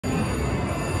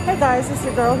Hey guys, it's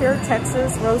your girl here,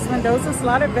 Texas, Rose Mendoza,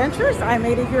 Slot Adventures. I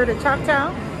made it here to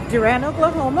Choctaw, Durant,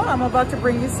 Oklahoma. I'm about to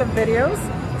bring you some videos.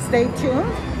 Stay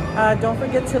tuned. Don't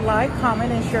forget to like,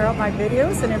 comment, and share out my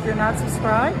videos. And if you're not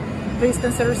subscribed, please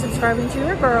consider subscribing to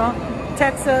your girl,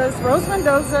 Texas, Rose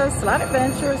Mendoza, Slot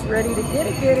Adventures, ready to get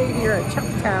it here at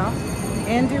Choctaw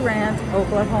in Durant,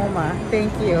 Oklahoma.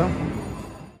 Thank you.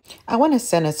 I want to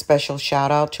send a special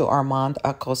shout out to Armand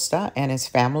Acosta and his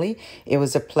family. It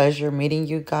was a pleasure meeting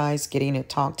you guys, getting to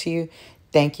talk to you.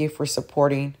 Thank you for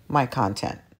supporting my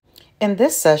content. In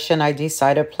this session, I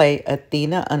decided to play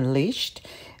Athena Unleashed.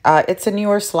 It's a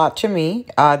newer slot to me.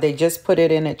 They just put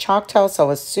it in at Choctaw, so I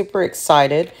was super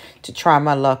excited to try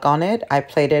my luck on it. I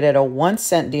played it at a 1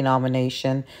 cent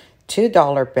denomination,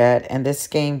 $2 bet, and this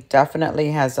game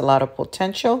definitely has a lot of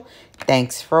potential.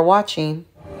 Thanks for watching.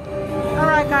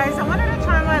 Alright guys, I wanted to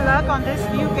try my luck on this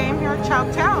new game here at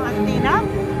Choctaw, Athena.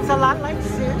 It's a lot like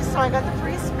Suits, so I got the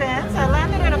free spins. I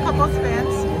landed at a couple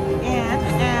spins and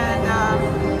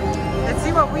let's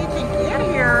see what we can get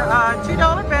here.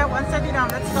 $2 bet, 1 cent down.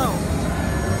 Let's go.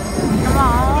 Come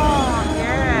on,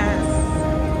 yes.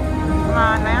 Come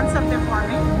on, land something for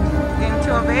me. Game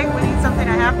too big, we need something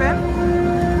to happen.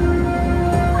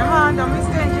 Come on, don't be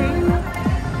stingy.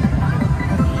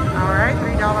 Alright,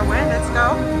 $3 win, let's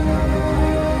go.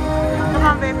 Come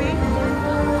on, baby.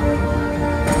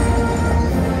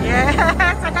 Yes,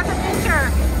 I got the picture.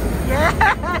 Yes.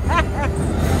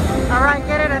 All right,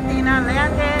 get it, Athena.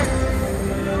 Land it.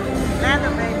 Land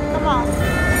it, baby. Come on.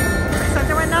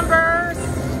 Something with numbers.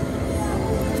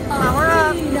 Power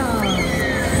up.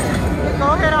 Go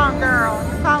ahead on, girl.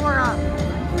 Power up.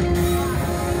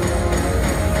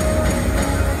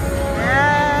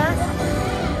 Yes.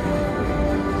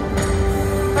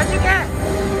 What'd you get?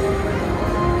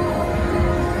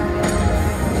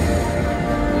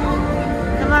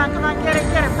 Come on, get it,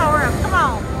 power up, come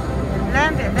on.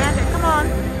 Land it, come on.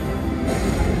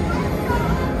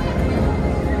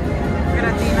 Get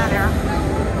Athena there.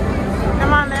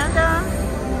 Come on, land them.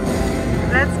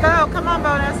 Let's go, come on,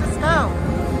 bonus, let's go.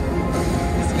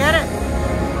 Just get it.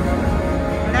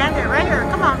 Land it right here,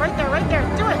 come on, right there,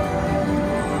 do it.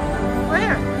 Right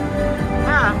here.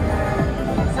 Ah,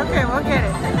 it's okay, we'll get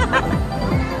it.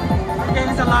 The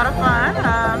game's a lot of fun.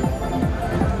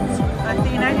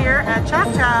 Athena here at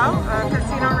Choctaw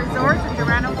Casino Resort in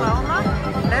Durant, Oklahoma.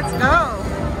 Let's go.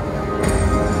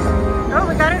 Oh,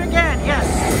 we got it again. Yes.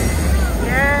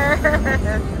 Yes.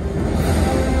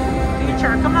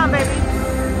 Feature. Come on, baby.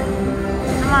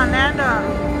 Come on, land up.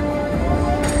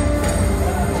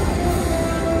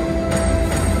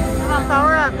 Come on,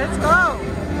 power up. Let's go.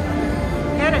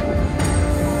 Get it.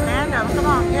 Land up. Come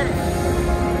on, get it.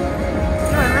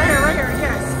 Do it right here.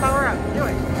 Yes, power up. Do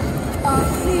it.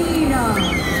 Athena.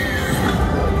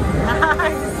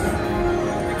 Nice.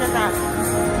 Look at that.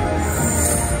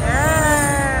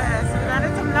 Yes. We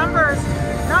landed some numbers.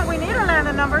 No, we need to land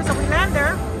the numbers, so we land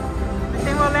there. I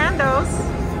think we'll land those.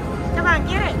 Come on,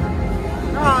 get it.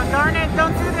 Oh, darn it.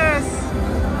 Don't do this.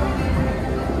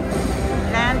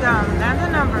 Land them. Land the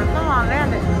number. Come on,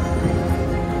 land it.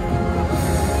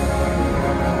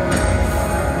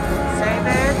 Save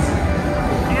it.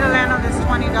 I need to land on this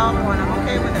 $20 one. I'm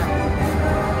okay with that.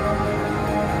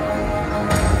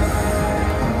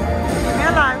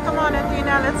 Come on,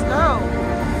 Athena, let's go.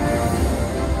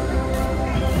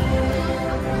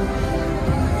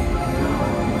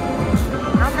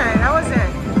 Okay, that was it.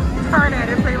 Darn it,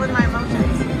 it played with my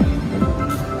emotions.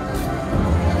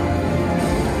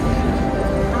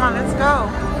 Come on, let's go.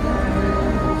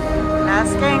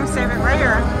 Last game, save it right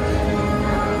here.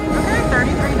 Okay,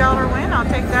 $33 win, I'll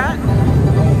take that.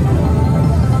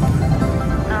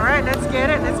 Alright, let's get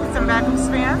it. Let's get some backup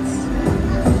spins.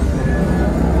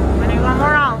 One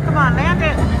more out. Come on, land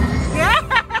it. Yes!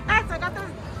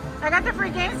 I got the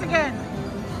free games again.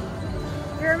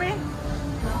 Hear me?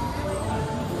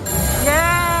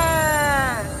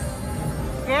 Yes!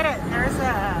 Get it. There's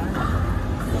a...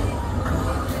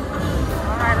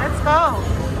 Alright, let's go.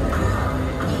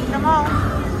 Come on.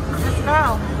 Let's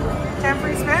go. 10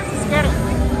 free spins. Let's get it.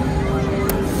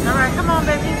 Alright, come on,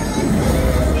 baby.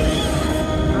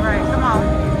 Alright, come on.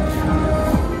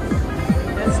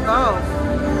 Let's go.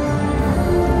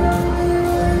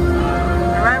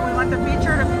 Alright, we want the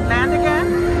feature to land again.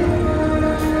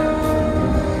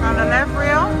 On the left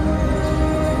reel.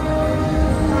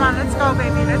 Come on, let's go,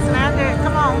 baby. Let's land it.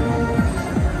 Come on.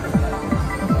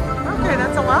 Okay,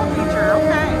 that's a wow feature.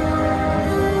 Okay.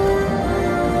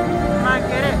 Come on,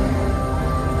 get it.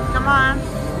 Come on.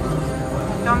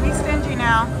 Don't be stingy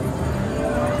now.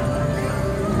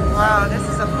 Wow, this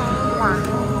is a cool one.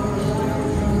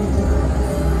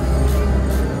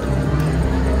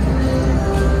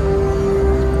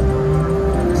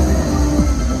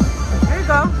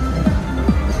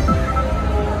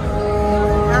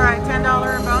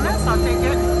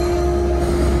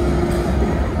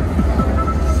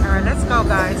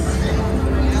 guys.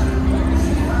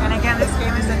 And again, this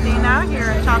game is Athena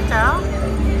here in Choctaw.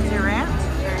 Durant.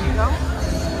 There you go.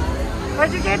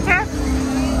 What'd you get, Tiff?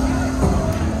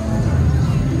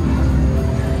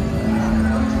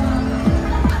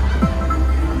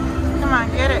 Come on,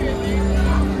 get it.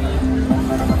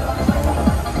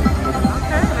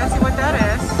 Okay, let's see what that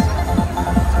is.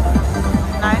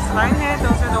 Nice line hit.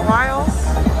 Those are the wilds.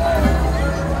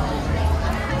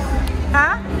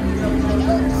 Huh?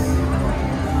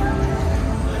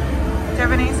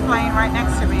 Tiffany's playing right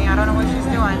next to me. I don't know what she's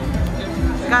doing.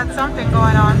 She's got something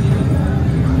going on.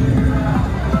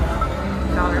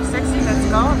 $1.60. Let's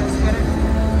go. Let's get it.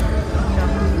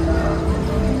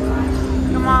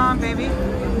 Come on, baby.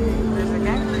 There's a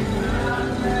game.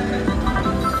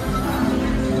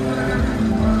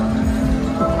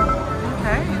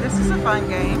 Okay, this is a fun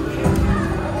game.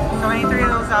 So any three of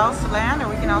those owls to land, or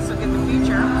we can also get the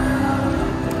feature.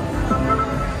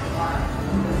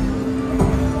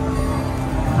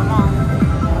 Come on.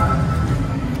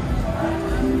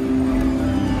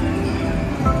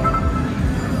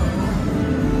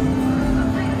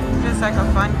 Just like a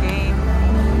fun game.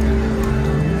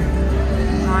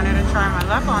 I wanted to try my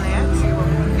luck on it, see what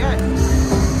we can get.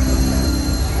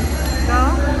 Go.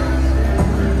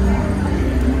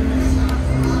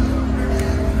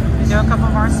 Do a couple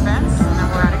more spins, and then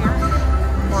we're out of here.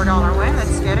 $4 win,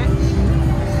 let's get it.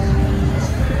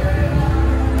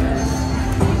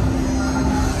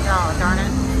 Oh, darn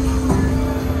it.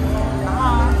 Come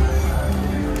on.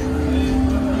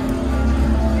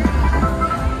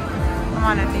 Come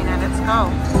on, Athena, let's go.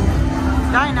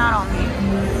 It's dying out on me.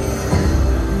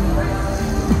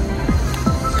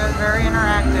 She was very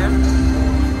interactive.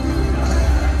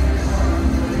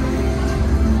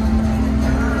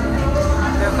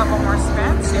 Do a couple more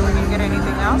spins, see if we can get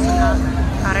anything else.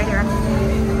 Out of here.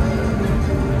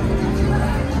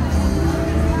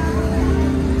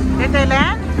 Did they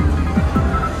land?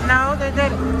 No, they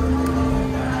didn't.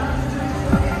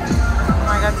 Oh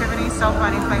my god, Tiffany's so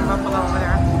funny playing Buffalo over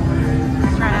there.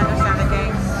 Just trying to understand the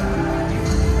game.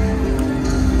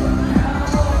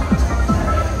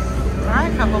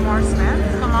 Alright, couple more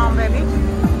spins. Come on, baby.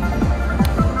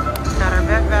 Got our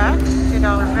bet back. $2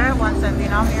 bet, 1 cent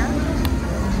denom here.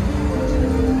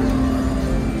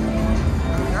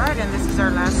 Alright, and this is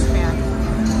our last spin.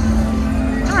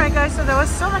 Alright guys, so that was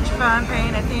so much fun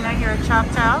playing Athena here at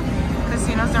Choctaw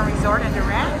Casinos and Resort in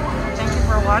Durant. Thank you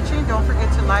for watching. Don't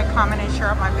forget to like, comment, and share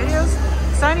out my videos.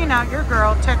 Signing out, your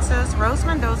girl, Texas, Rose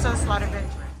Mendoza, Slot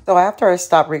Adventure. So after I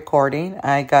stopped recording,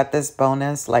 I got this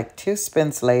bonus like 2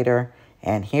 spins later,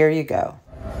 and here you go.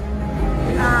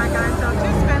 Alright guys, so 2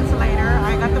 spins later,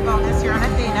 I got the bonus here on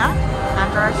Athena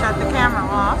after I shut the camera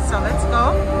off. So let's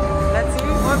go. Let's see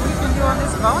what we can do on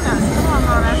this bonus. Come on,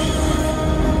 bonus.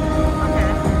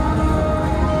 Okay.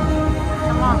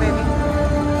 Come on, baby.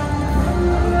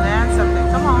 Land something.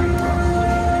 Come on.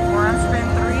 We're on spin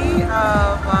 3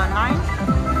 of 9.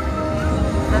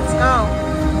 Let's go.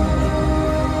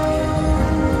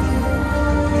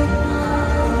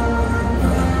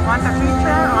 Want the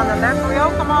feature on the left wheel?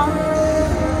 Come on.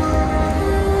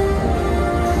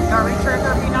 The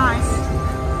retrigger be nice.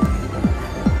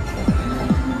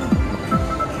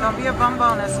 Don't be a bum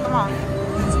bonus. Come on.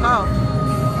 Let's go.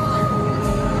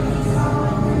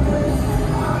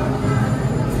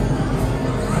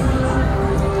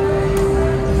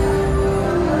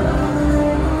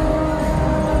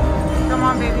 Come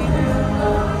on, baby.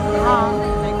 Come on.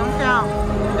 Make them count.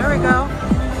 There we go.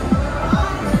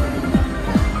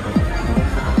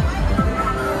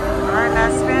 Alright,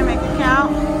 last spin. Make it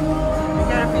count. We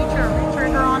got a feature, a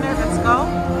retrigger on it. Let's go.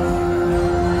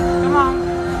 Come on.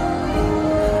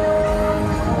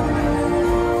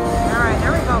 Alright,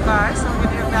 there we go, guys. So we're going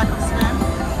to do a backup spin.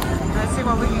 Let's see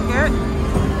what we can get.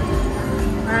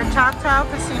 We're at Choctaw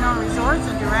Casino Resorts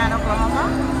in Durant, Oklahoma.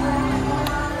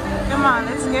 Come on,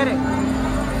 let's get it.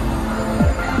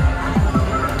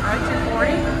 Alright,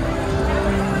 240.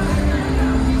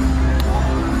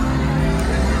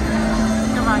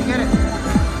 Come on, get it.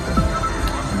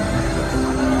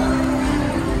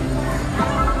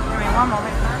 Give me one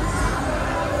moment, guys.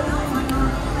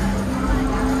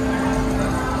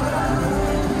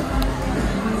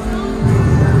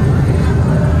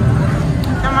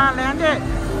 Come on, land it.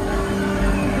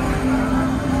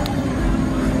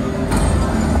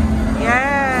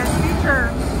 Yes, feature.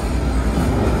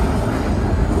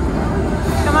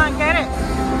 Come on, get it.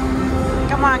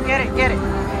 Come on, get it, get it.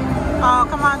 Oh,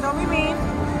 come on, don't be mean.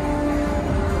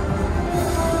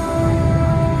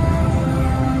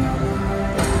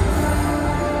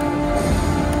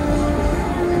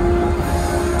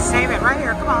 Save it right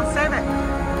here. Come on, save it.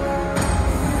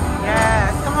 Yes.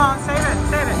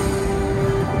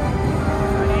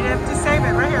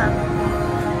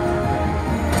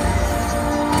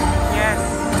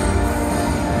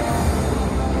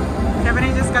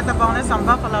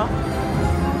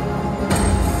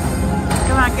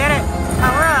 on, get it.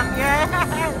 Power up. Yes.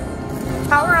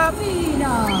 Power up.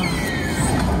 Athena.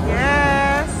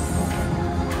 Yes.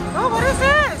 Oh, what is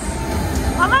this?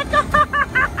 Oh my God.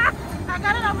 I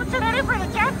got an opportunity for the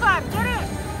jackpot. Get it.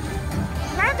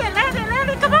 Land it, land it, land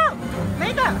it. Come on.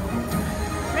 Mega.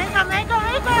 Mega, mega,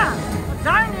 mega.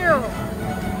 Darn you.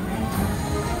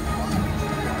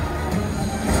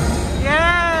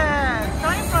 Yes.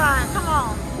 25. Come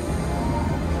on.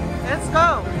 Let's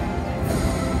go.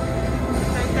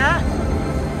 Take that.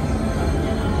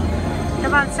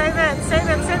 Come on, save it, save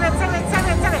it, save it, save it, save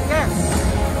it, save it. Yes.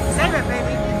 Save it,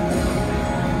 baby.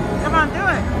 Come on, do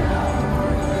it.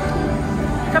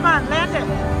 Come on, land it.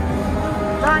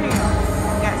 Darn you.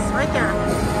 Yes, right there.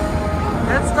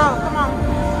 Let's go. Come on.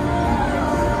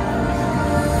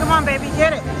 Come on, baby,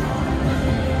 get it.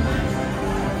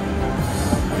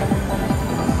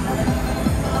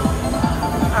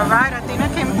 All right, Athena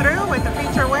came through with the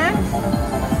feature win.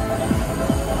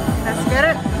 Let's get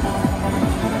it.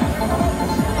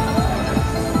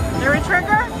 Here we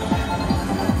trigger.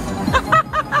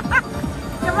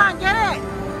 Come on, get it.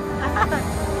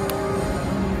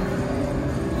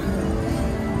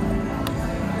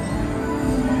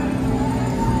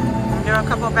 Do a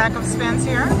couple backup spins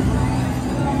here.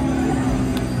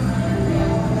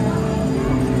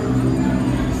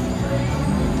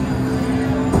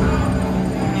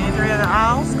 Any three of the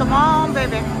owls. Come on,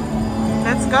 baby.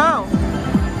 Let's go.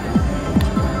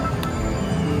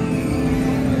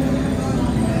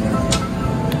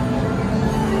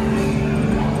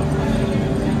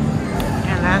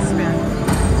 Last spin.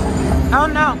 Oh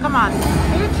no, come on.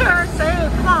 Future,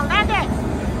 save. Come on, land it.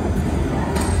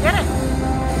 Get it.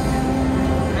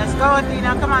 Let's go,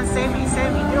 Athena. Come on, save me,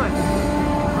 save me. Do it.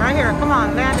 Right here. Come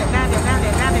on, land it, land it, land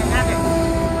it, land it, land it.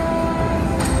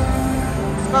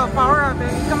 Let's go. Power up,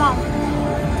 baby. Come on.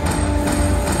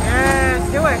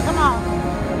 Yes, do it. Come on.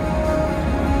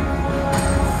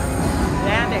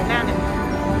 Land it, land it.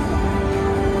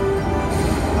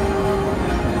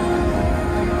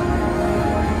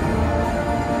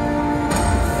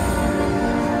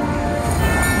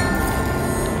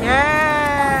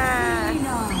 Yes!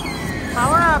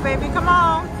 Power up, baby. Come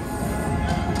on.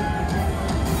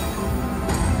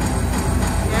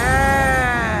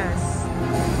 Yes.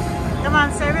 Come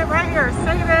on, save it right here.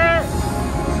 Save it.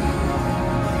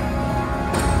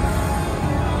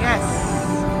 Yes.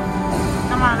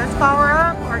 Come on, let's power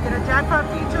up or get a jackpot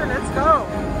feature. Let's go.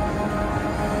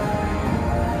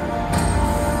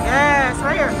 Yes,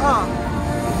 right here. Oh.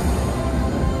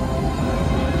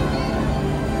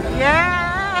 Yeah.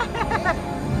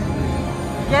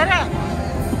 Get it.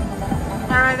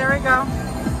 All right, there we go.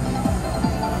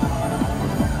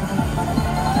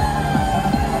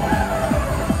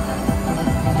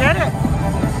 Get it.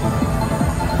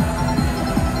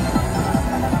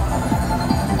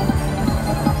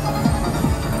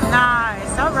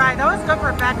 Nice. All right, that was good for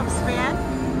a backup spin.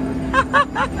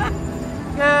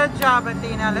 Good job,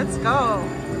 Athena. Let's go.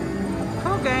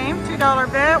 Cool game.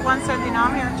 $2 bet, 1 cent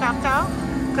denom here in Choctaw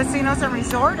Casinos and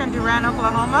Resort in Durant,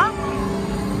 Oklahoma.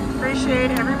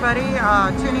 Appreciate everybody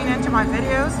tuning into my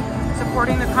videos,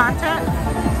 supporting the content.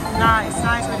 Nice,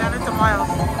 nice. We done it to miles.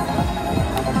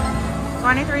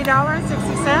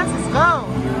 $23.60. Let's go.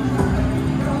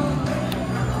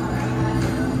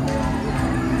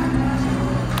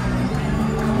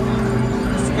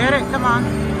 Let's get it. Come on.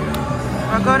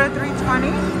 We'll go to 320.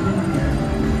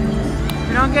 If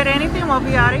we don't get anything, we'll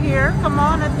be out of here. Come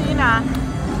on, Athena.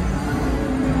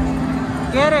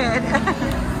 Get it.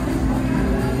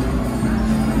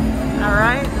 All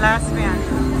right, last spin.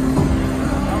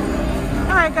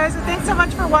 All right, guys, well, thanks so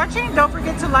much for watching. Don't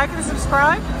forget to like and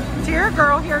subscribe to your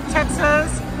girl here in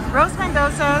Texas, Rose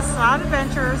Mendoza, Slot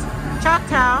Adventures,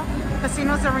 Choctaw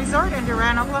Casinos and Resort in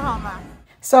Durant, Oklahoma.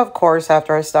 So, of course,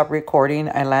 after I stop recording,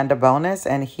 I land a bonus,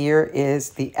 and here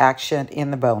is the action in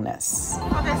the bonus.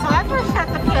 Okay, so after I shut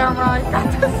the camera, I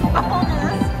got this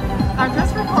bonus. I'm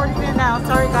just recording it now.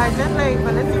 Sorry, guys, it's late,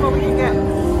 but let's see what we can get.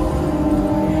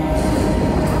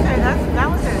 Okay, that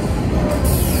was it.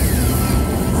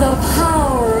 The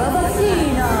power of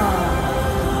Athena.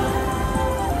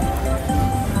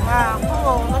 Wow,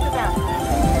 cool. Look at that.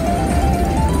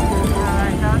 All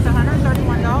right, that was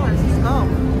 $131. Let's go.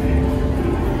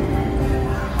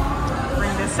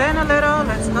 Bring this in a little.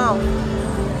 Let's go.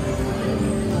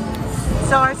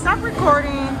 So I stopped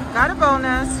recording, got a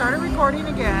bonus, started recording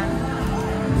again.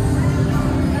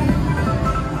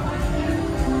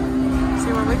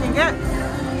 See what we can get.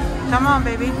 Come on,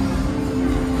 baby.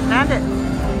 Land it.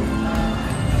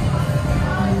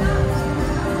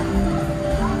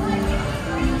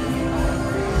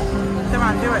 Come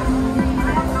on, do it.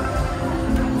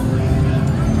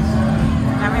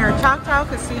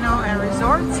 Choctaw Casino and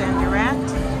Resorts in Durant.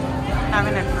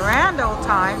 Having a grand old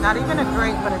time. Not even a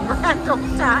great, but a grand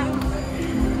old time.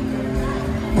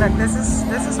 Look,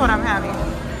 this is what I'm having.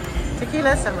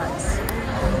 Tequila sunrise.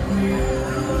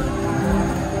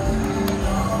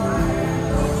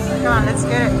 Come on, let's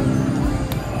get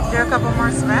it. Do a couple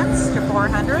more spins to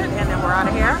 400 and then we're out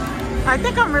of here. I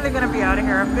think I'm really going to be out of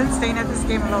here. I've been staying at this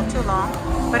game a little too long,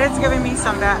 but it's giving me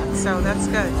some back, so that's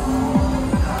good.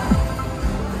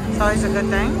 It's always a good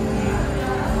thing.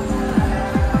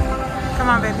 Come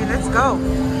on, baby, let's go.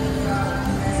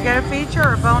 Let's get a feature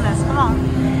or a bonus. Come on.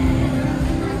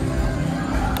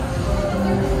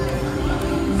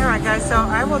 Alright guys, so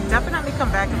I will definitely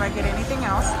come back if I get anything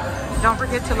else. Don't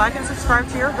forget to like and subscribe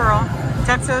to your girl,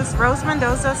 Texas Rose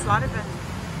Mendoza Slot Event.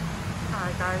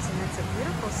 Alright guys, and it's a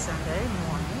beautiful Sunday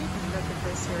morning. Look at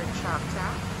this here at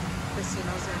Choctaw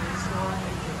Casinos and Resort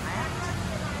in Durant.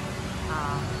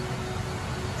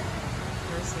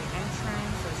 There's the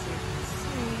entrance, as you can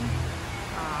see.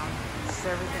 This is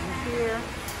everything here.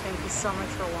 Thank you so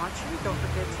much for watching. Don't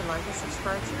forget to like and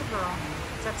subscribe to your girl,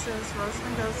 Texas Rose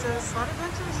Mendoza Slot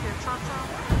Adventures here at Choctaw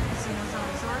Casinos and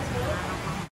Resorts.